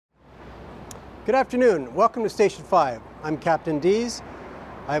Good afternoon. Welcome to Station 5. I'm Captain Dees.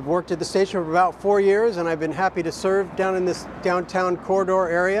 I've worked at the station for about 4 years and I've been happy to serve down in this downtown corridor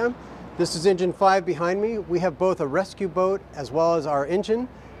area. This is Engine 5 behind me. We have both a rescue boat as well as our engine,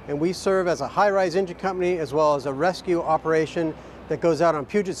 and we serve as a high-rise engine company as well as a rescue operation that goes out on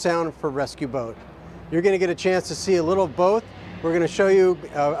Puget Sound for rescue boat. You're going to get a chance to see a little of both. We're going to show you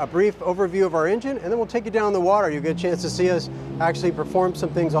a brief overview of our engine, and then we'll take you down the water. You'll get a chance to see us actually perform some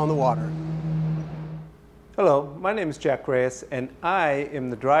things on the water. Hello, my name is Jack Reyes and I am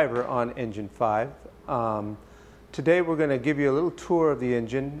the driver on Engine 5. Today we're going to give you a little tour of the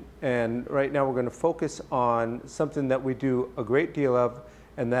engine, and right now we're going to focus on something that we do a great deal of,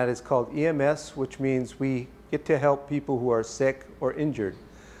 and that is called EMS, which means we get to help people who are sick or injured.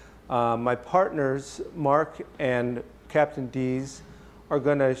 My partners, Mark and Captain Dees, are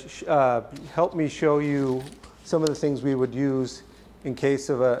going to help me show you some of the things we would use in case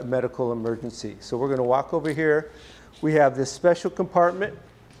of a medical emergency. So we're going to walk over here. We have this special compartment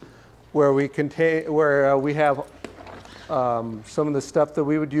where we have some of the stuff that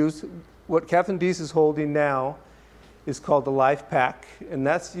we would use. What Captain Dees is holding now is called the life pack, and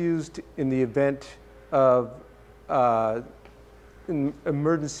that's used in the event of an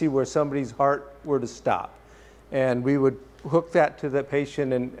emergency where somebody's heart were to stop. And we would hook that to the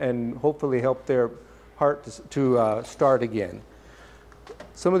patient and hopefully help their heart to start again.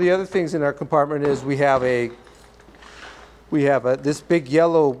 Some of the other things in our compartment is we have this big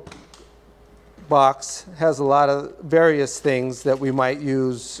yellow box, has a lot of various things that we might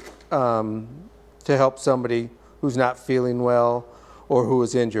use to help somebody who's not feeling well or who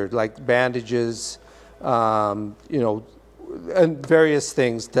is injured, like bandages, you know, and various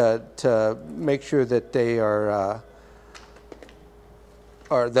things to make sure that they are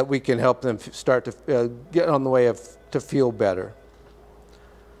that we can help them start to get on the way to feel better.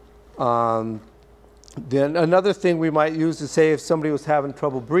 Then another thing we might use is, say if somebody was having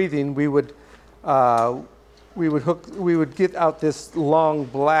trouble breathing, we would get out this long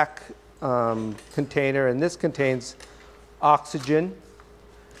black container, and this contains oxygen,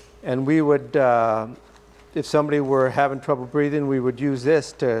 and we would if somebody were having trouble breathing, we would use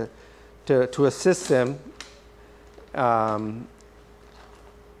this to assist them,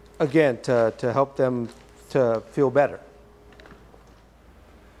 again, to help them to feel better.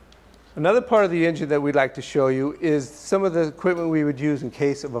 Another part of the engine that we'd like to show you is some of the equipment we would use in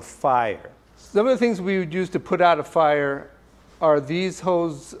case of a fire. Some of the things we would use to put out a fire are these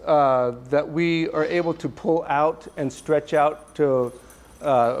hoses that we are able to pull out and stretch out to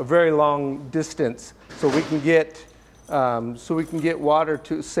a very long distance, so we can get water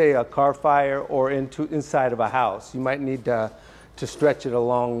to, say, a car fire or inside of a house. You might need to stretch it a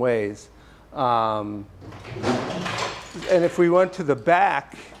long ways. And if we went to the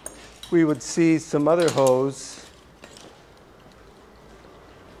back, we would see some other hose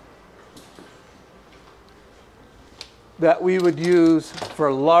that we would use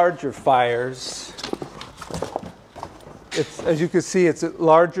for larger fires. As you can see, it's a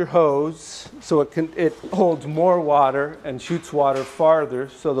larger hose, so it holds more water and shoots water farther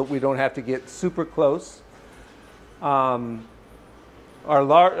so that we don't have to get super close. The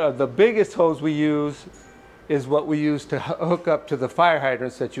biggest hose we use is what we use to hook up to the fire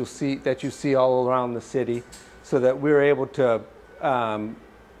hydrants that you see all around the city, so that we're able to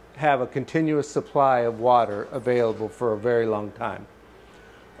have a continuous supply of water available for a very long time.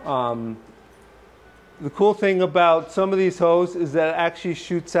 The cool thing about some of these hoses is that it actually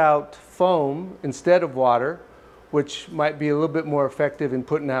shoots out foam instead of water, which might be a little bit more effective in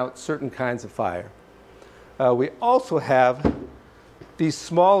putting out certain kinds of fire. We also have these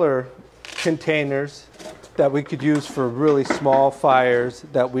smaller containers that we could use for really small fires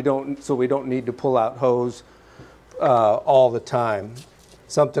so we don't need to pull out hose all the time.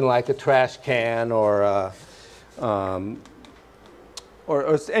 Something like a trash can or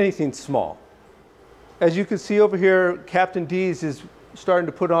anything small. As you can see over here, Captain Dees is starting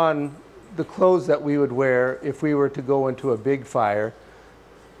to put on the clothes that we would wear if we were to go into a big fire.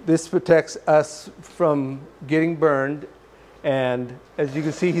 This protects us from getting burned, and as you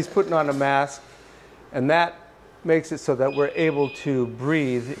can see, he's putting on a mask, and that makes it so that we're able to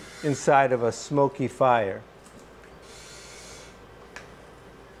breathe inside of a smoky fire.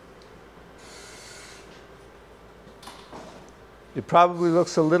 It probably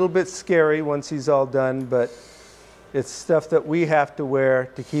looks a little bit scary once he's all done, but it's stuff that we have to wear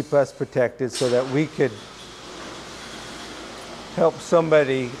to keep us protected so that we could help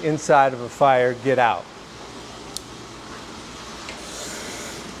somebody inside of a fire get out.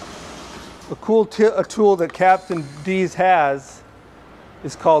 A cool tool that Captain Dees has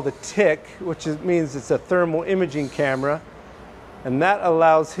is called a TIC, which means it's a thermal imaging camera, and that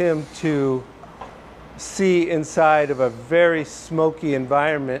allows him to see inside of a very smoky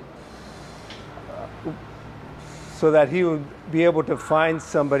environment so that he would be able to find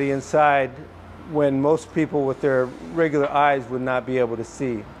somebody inside when most people with their regular eyes would not be able to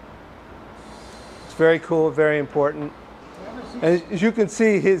see. It's very cool, very important. And as you can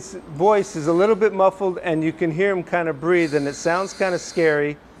see, his voice is a little bit muffled and you can hear him kind of breathe, and it sounds kind of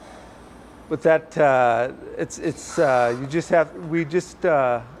scary. But that we just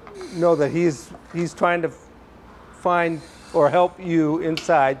know that he's trying to find or help you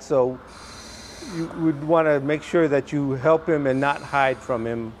inside, so you would want to make sure that you help him and not hide from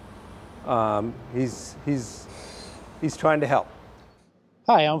him. He's trying to help.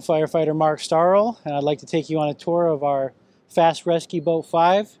 Hi, I'm firefighter Mark Starrell, and I'd like to take you on a tour of our Fast Rescue Boat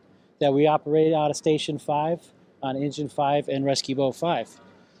 5 that we operate out of Station 5 on Engine 5 and Rescue Boat 5.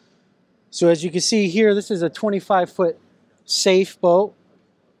 So as you can see here, this is a 25-foot safe boat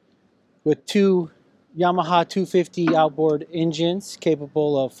with two Yamaha 250 outboard engines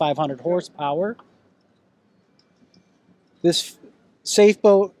capable of 500 horsepower. This safe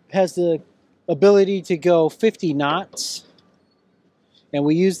boat has the ability to go 50 knots, and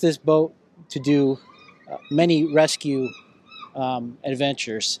we use this boat to do many rescue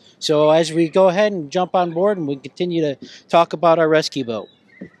adventures. So as we go ahead and jump on board, and we continue to talk about our rescue boat.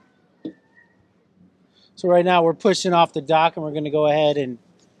 So right now we're pushing off the dock, and we're going to go ahead and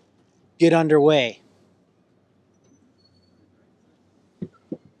get underway.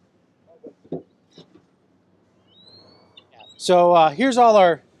 So here's all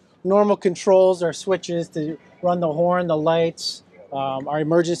our normal controls, our switches to run the horn, the lights, our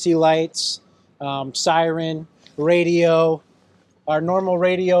emergency lights, siren, radio, our normal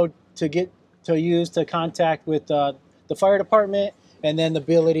radio to use to contact with the fire department, and then the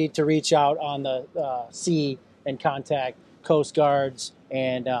ability to reach out on the sea and contact Coast Guards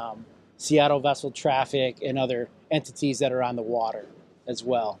and Seattle vessel traffic and other entities that are on the water as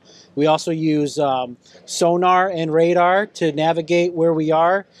well. We also use sonar and radar to navigate where we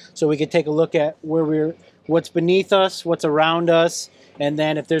are, so we can take a look at what's beneath us, what's around us, and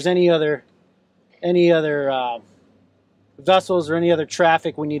then if there's any other vessels or any other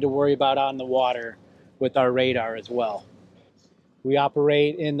traffic we need to worry about on the water with our radar as well. We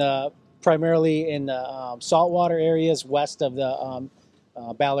operate primarily in the saltwater areas west of the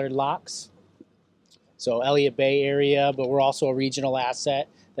Ballard Locks, so Elliott Bay area, but we're also a regional asset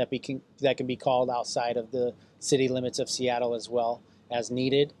that can be called outside of the city limits of Seattle as well as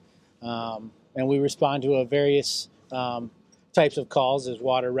needed. And we respond to various types of calls as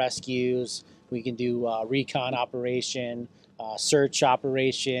water rescues. We can do recon operation, search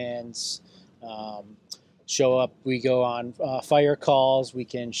operations, show up. We go on fire calls. We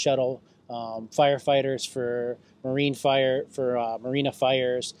can shuttle firefighters for marina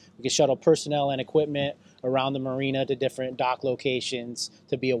fires. We can shuttle personnel and equipment around the marina to different dock locations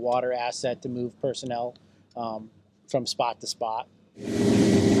to be a water asset to move personnel from spot to spot.